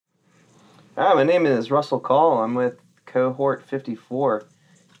Hi, my name is Russell Call. I'm with Cohort 54,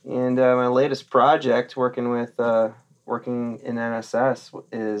 and my latest project, working in NSS,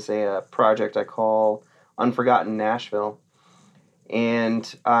 is a project I call Unforgotten Nashville.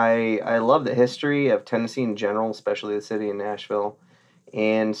 And I love the history of Tennessee in general, especially the city of Nashville.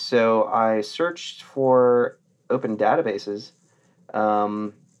 And so I searched for open databases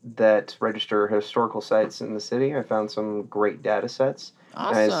that register historical sites in the city. I found some great data sets,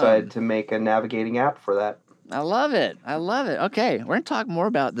 and I decided Awesome. to make a navigating app for that. I love it. I love it. Okay, we're going to talk more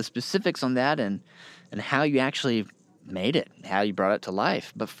about the specifics on that and how you actually made it, how you brought it to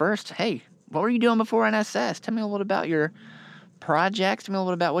life. But first, hey, what were you doing before NSS? Tell me a little about your projects. Tell me a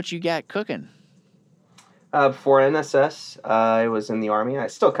little about what you got cooking. Before NSS, I was in the Army. I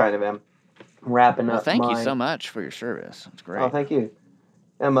still kind of am. Wrapping Well, up thank you my. so much for your service. It's Oh, great. thank you.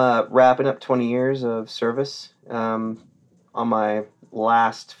 I'm wrapping up 20 years of service on my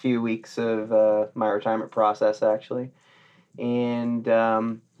last few weeks of my retirement process, actually. And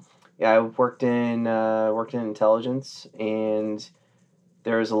yeah, I worked in intelligence, and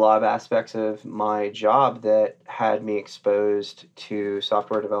there's a lot of aspects of my job that had me exposed to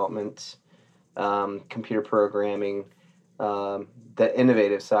software development, computer programming, the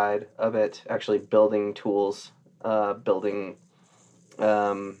innovative side of it, actually building tools, building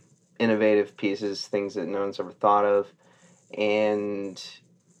um, innovative pieces, things that no one's ever thought of. And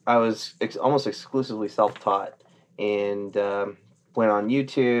I was almost exclusively self taught and went on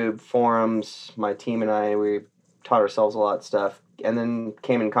YouTube, forums. My team and I, we taught ourselves a lot of stuff, and then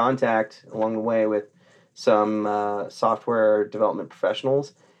came in contact along the way with some software development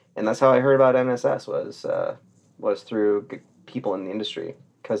professionals. And that's how I heard about NSS was through people in the industry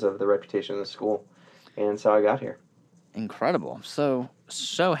because of the reputation of the school, and so I got here. Incredible. So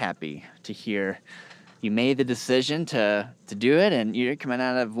happy to hear you made the decision to do it, and you're coming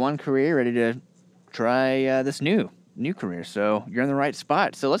out of one career ready to try this new career. So you're in the right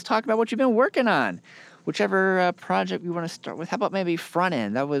spot. So let's talk about what you've been working on. Whichever project we want to start with. How about maybe front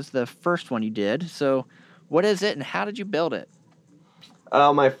end? That was the first one you did. So what is it, and how did you build it?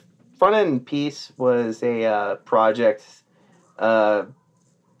 My front end piece was a project. Uh,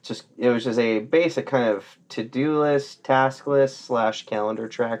 it was just a basic kind of to do list, task list slash calendar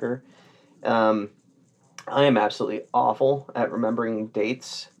tracker. Um, I am absolutely awful at remembering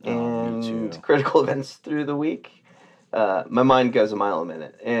dates Oh, me and too. critical events through the week. My mind goes a mile a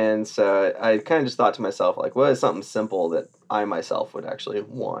minute, and so I kind of just thought to myself, like, what is something simple that I myself would actually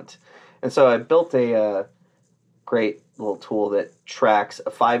want? And so I built a great little tool that tracks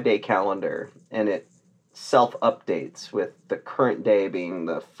a 5 day calendar, and it self updates with the current day being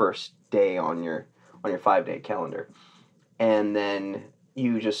the first day on your 5 day calendar. And then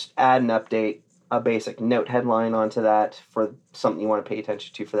you just add an update, a basic note headline onto that for something you want to pay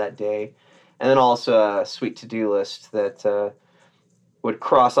attention to for that day. And then also a sweet to do list that would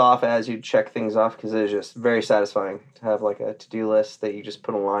cross off as you check things off, because it is just very satisfying to have like a to do list that you just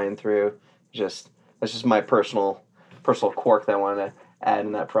put a line through. Just That's just my personal quirk that I wanted to add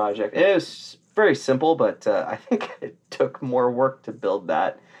in that project. It was very simple, but I think it took more work to build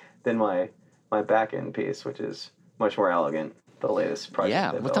that than my back end piece, which is much more elegant. The latest Yeah. project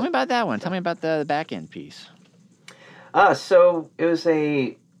I Well, tell me built. about that one. Tell So, me about the back end piece. so it's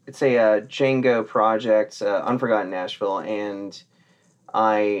a Django project, Unforgotten Nashville, and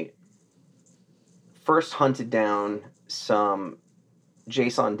I first hunted down some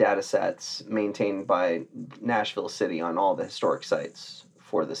JSON data sets maintained by Nashville City on all the historic sites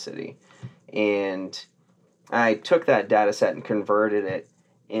for the city. And I took that data set and converted it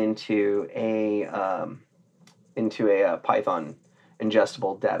into a Python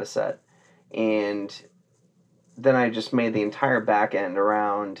ingestible data set. And then I just made the entire backend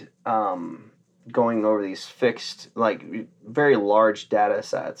around going over these fixed, like very large data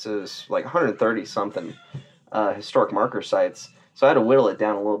sets. It was like 130 something historic marker sites. So I had to whittle it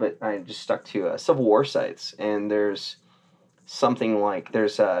down a little bit. I just stuck to Civil War sites, and there's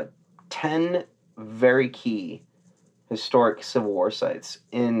 10 very key historic Civil War sites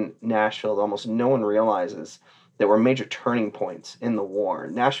in Nashville that almost no one realizes that were major turning points in the war.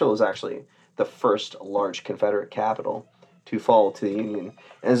 Nashville was actually the first large Confederate capital to fall to the Union.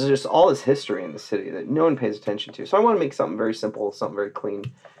 And there's just all this history in the city that no one pays attention to. So I want to make something very simple, something very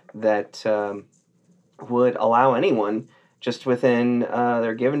clean that would allow anyone just within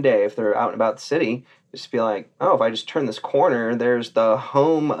their given day, if they're out and about the city, just be like, oh, if I just turn this corner, there's the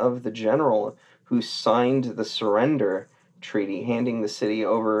home of the general who signed the surrender treaty, handing the city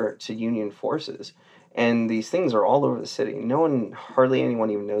over to Union forces. And these things are all over the city. Hardly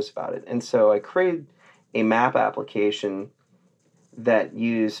anyone even knows about it. And so I created a map application that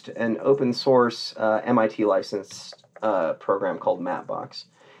used an open source MIT licensed program called Mapbox.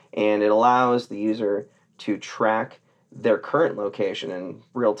 And it allows the user to track their current location in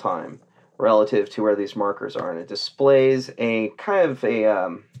real time relative to where these markers are. And it displays a kind of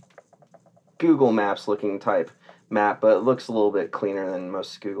a Google Maps looking type map, but it looks a little bit cleaner than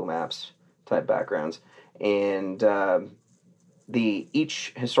most Google Maps type backgrounds. And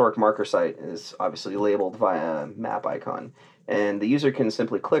each historic marker site is obviously labeled via a map icon, and the user can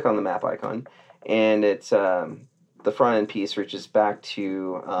simply click on the map icon, and it's the front end piece reaches back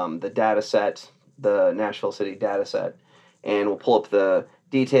to the data set, the Nashville City data set, and we'll pull up the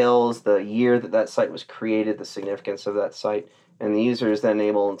details, the year that that site was created, the significance of that site, and the user is then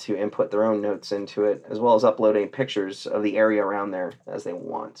able to input their own notes into it, as well as uploading pictures of the area around there as they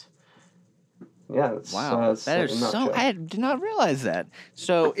want. Yeah, that's, Wow, that's that in is a so. nutshell. I did not realize that.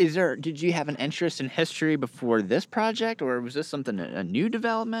 So, did you have an interest in history before this project, or was this something a new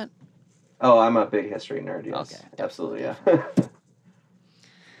development? Oh, I'm a big history nerd, yes. Okay, Absolutely, yeah.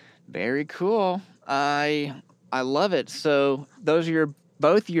 Very cool. I love it. So those are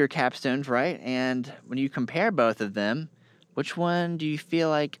both your capstones, right? And when you compare both of them, which one do you feel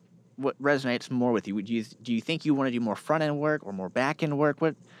like what resonates more with you? Do you think you want to do more front end work or more back end work?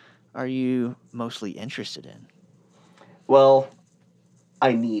 What are you mostly interested in? Well,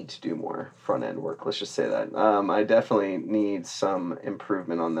 I need to do more front end work. Let's just say that. I definitely need some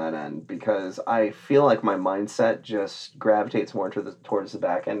improvement on that end because I feel like my mindset just gravitates more towards the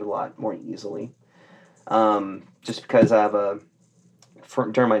back end a lot more easily. Just because I have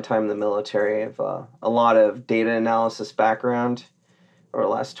during my time in the military, I have a lot of data analysis background over the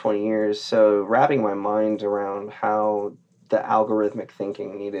last 20 years. So wrapping my mind around how the algorithmic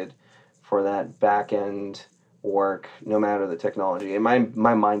thinking needed for that back end work, no matter the technology, and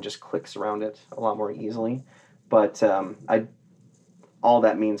my mind just clicks around it a lot more easily. But I all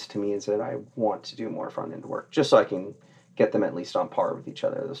that means to me is that I want to do more front end work, just so I can get them at least on par with each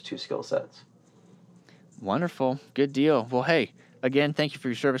other. Those two skill sets. Wonderful. Good deal. Well, hey, again, thank you for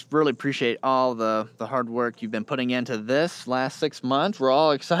your service. Really appreciate all the hard work you've been putting into this last 6 months. We're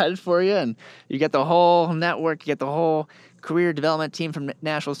all excited for you. And you get the whole network, you get the whole career development team from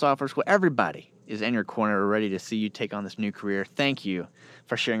National Software School. Everybody is in your corner ready to see you take on this new career. Thank you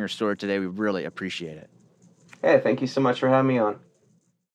for sharing your story today. We really appreciate it. Hey, thank you so much for having me on.